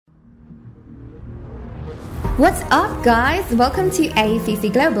What's up, guys? Welcome to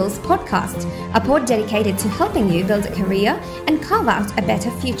ACC Global's podcast, a pod dedicated to helping you build a career and carve out a better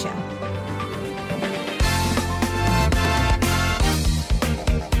future.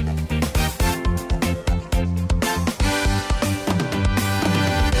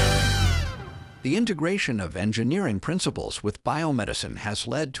 The integration of engineering principles with biomedicine has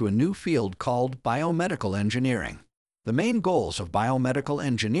led to a new field called biomedical engineering. The main goals of biomedical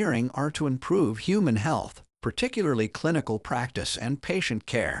engineering are to improve human health, particularly clinical practice and patient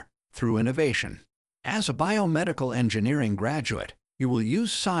care, through innovation. As a biomedical engineering graduate, you will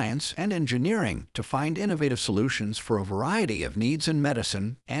use science and engineering to find innovative solutions for a variety of needs in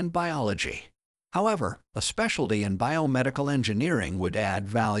medicine and biology. However, a specialty in biomedical engineering would add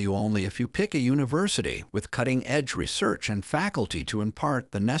value only if you pick a university with cutting-edge research and faculty to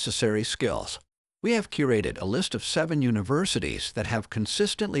impart the necessary skills. We have curated a list of 7 universities that have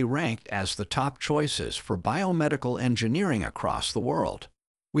consistently ranked as the top choices for biomedical engineering across the world.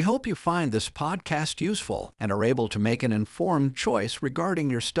 We hope you find this podcast useful and are able to make an informed choice regarding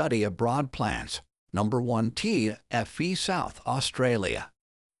your study abroad plans. Number 1. TFE South Australia.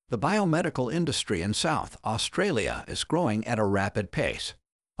 The biomedical industry in South Australia is growing at a rapid pace.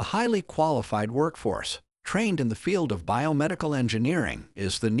 A highly qualified workforce, trained in the field of biomedical engineering,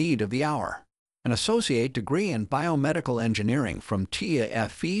 is the need of the hour. An associate degree in biomedical engineering from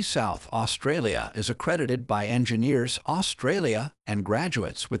TFE South Australia is accredited by Engineers Australia, and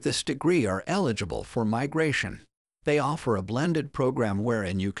graduates with this degree are eligible for migration. They offer a blended program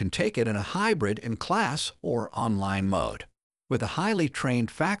wherein you can take it in a hybrid in-class or online mode. With a highly trained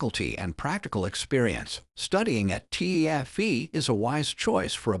faculty and practical experience, studying at TFE is a wise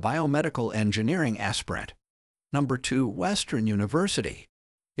choice for a biomedical engineering aspirant. Number 2. Western University.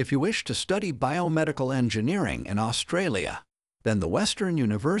 If you wish to study biomedical engineering in Australia, then the Western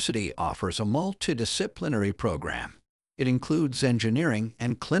University offers a multidisciplinary program. It includes engineering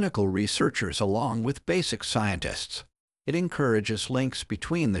and clinical researchers along with basic scientists. It encourages links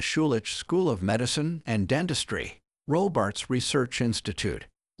between the Schulich School of Medicine and Dentistry, Robarts Research Institute,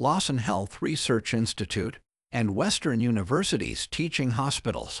 Lawson Health Research Institute, and Western University's teaching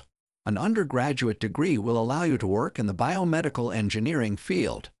hospitals. An undergraduate degree will allow you to work in the biomedical engineering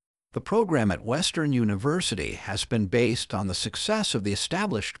field. The program at Western University has been based on the success of the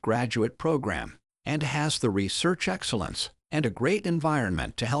established graduate program and has the research excellence and a great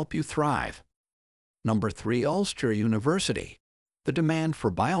environment to help you thrive. Number 3. Ulster University. The demand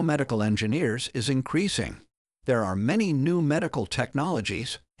for biomedical engineers is increasing. There are many new medical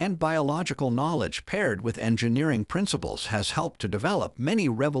technologies, and biological knowledge paired with engineering principles has helped to develop many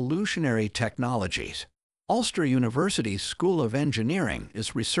revolutionary technologies. Ulster University's School of Engineering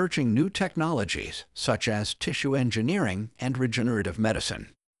is researching new technologies such as tissue engineering and regenerative medicine.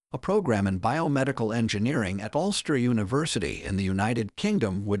 A program in biomedical engineering at Ulster University in the United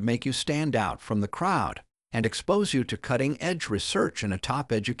Kingdom would make you stand out from the crowd and expose you to cutting-edge research in a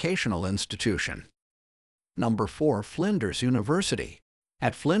top educational institution. Number 4. Flinders University.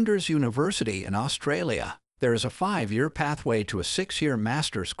 At Flinders University in Australia, there is a 5-year pathway to a 6-year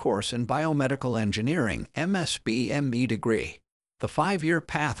master's course in biomedical engineering (MSc-ME) degree. The 5-year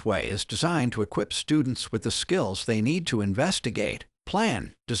pathway is designed to equip students with the skills they need to investigate,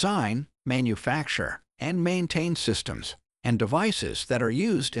 plan, design, manufacture, and maintain systems and devices that are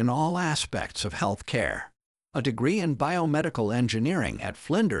used in all aspects of healthcare. A degree in biomedical engineering at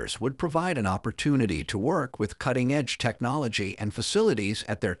Flinders would provide an opportunity to work with cutting-edge technology and facilities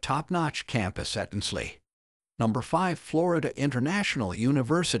at their top-notch campus at Ensley. Number 5. Florida International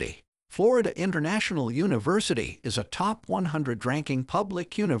University. Florida International University is a top 100 ranking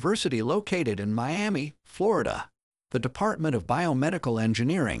public university located in Miami, Florida. The Department of Biomedical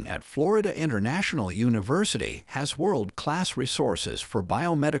Engineering at Florida International University has world-class resources for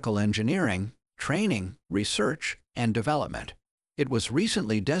biomedical engineering, training, research, and development. It was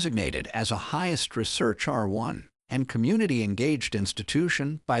recently designated as a highest research R1 and community-engaged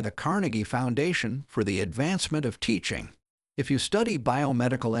institution by the Carnegie Foundation for the Advancement of Teaching. If you study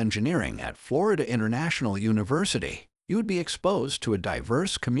biomedical engineering at Florida International University, you would be exposed to a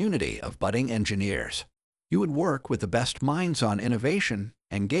diverse community of budding engineers. You would work with the best minds on innovation,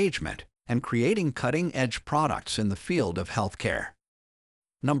 engagement, and creating cutting-edge products in the field of healthcare.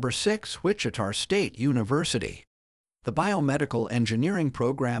 Number 6. Wichita State University. The biomedical engineering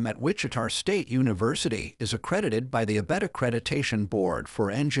program at Wichita State University is accredited by the ABET Accreditation Board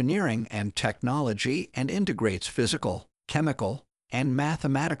for Engineering and Technology and integrates physical, chemical, and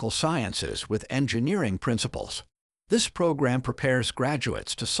mathematical sciences with engineering principles. This program prepares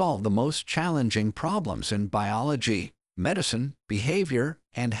graduates to solve the most challenging problems in biology, medicine, behavior,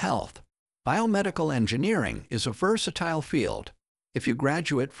 and health. Biomedical engineering is a versatile field. If you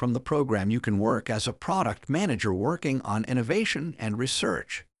graduate from the program, you can work as a product manager working on innovation and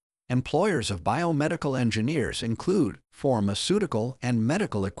research. Employers of biomedical engineers include pharmaceutical and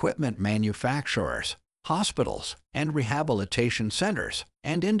medical equipment manufacturers, hospitals and rehabilitation centers,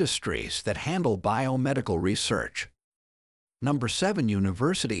 and industries that handle biomedical research. Number 7.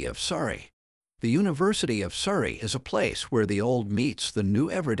 University of Surrey. The University of Surrey is a place where the old meets the new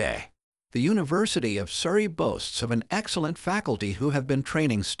every day. The University of Surrey boasts of an excellent faculty who have been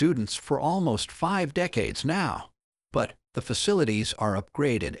training students for almost 5 decades now. But the facilities are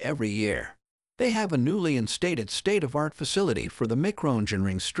upgraded every year. They have a newly instated state-of-the-art facility for the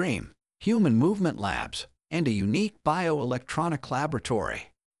microengineering stream, human movement labs, and a unique bioelectronic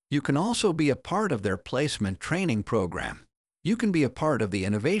laboratory. You can also be a part of their placement training program. You can be a part of the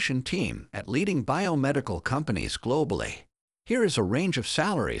innovation team at leading biomedical companies globally. Here is a range of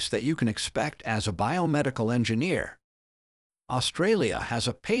salaries that you can expect as a biomedical engineer. Australia has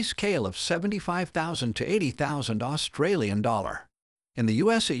a pay scale of 75,000 to 80,000 Australian dollar. In the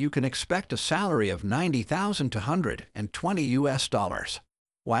USA, you can expect a salary of 90,000 to 120 US dollars,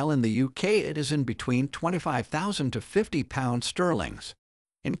 while in the UK it is in between 25,000 to 50 pounds sterlings.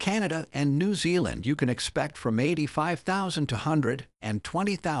 In Canada and New Zealand, you can expect from 85,000 to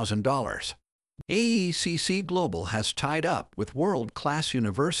 $120,000. AECC Global has tied up with world-class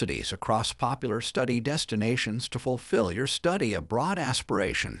universities across popular study destinations to fulfill your study abroad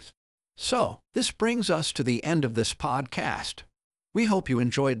aspirations. So, this brings us to the end of this podcast. We hope you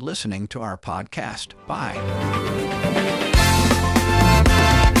enjoyed listening to our podcast. Bye.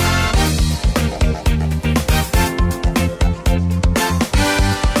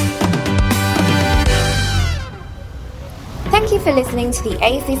 Thank you for listening to the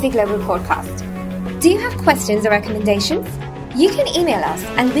ACC Global Podcast. Do you have questions or recommendations? You can email us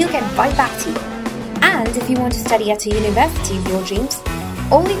and we'll get right back to you. And if you want to study at a university of your dreams,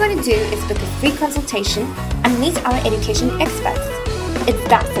 all you're going to do is book a free consultation and meet our education experts. It's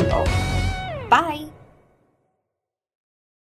that simple.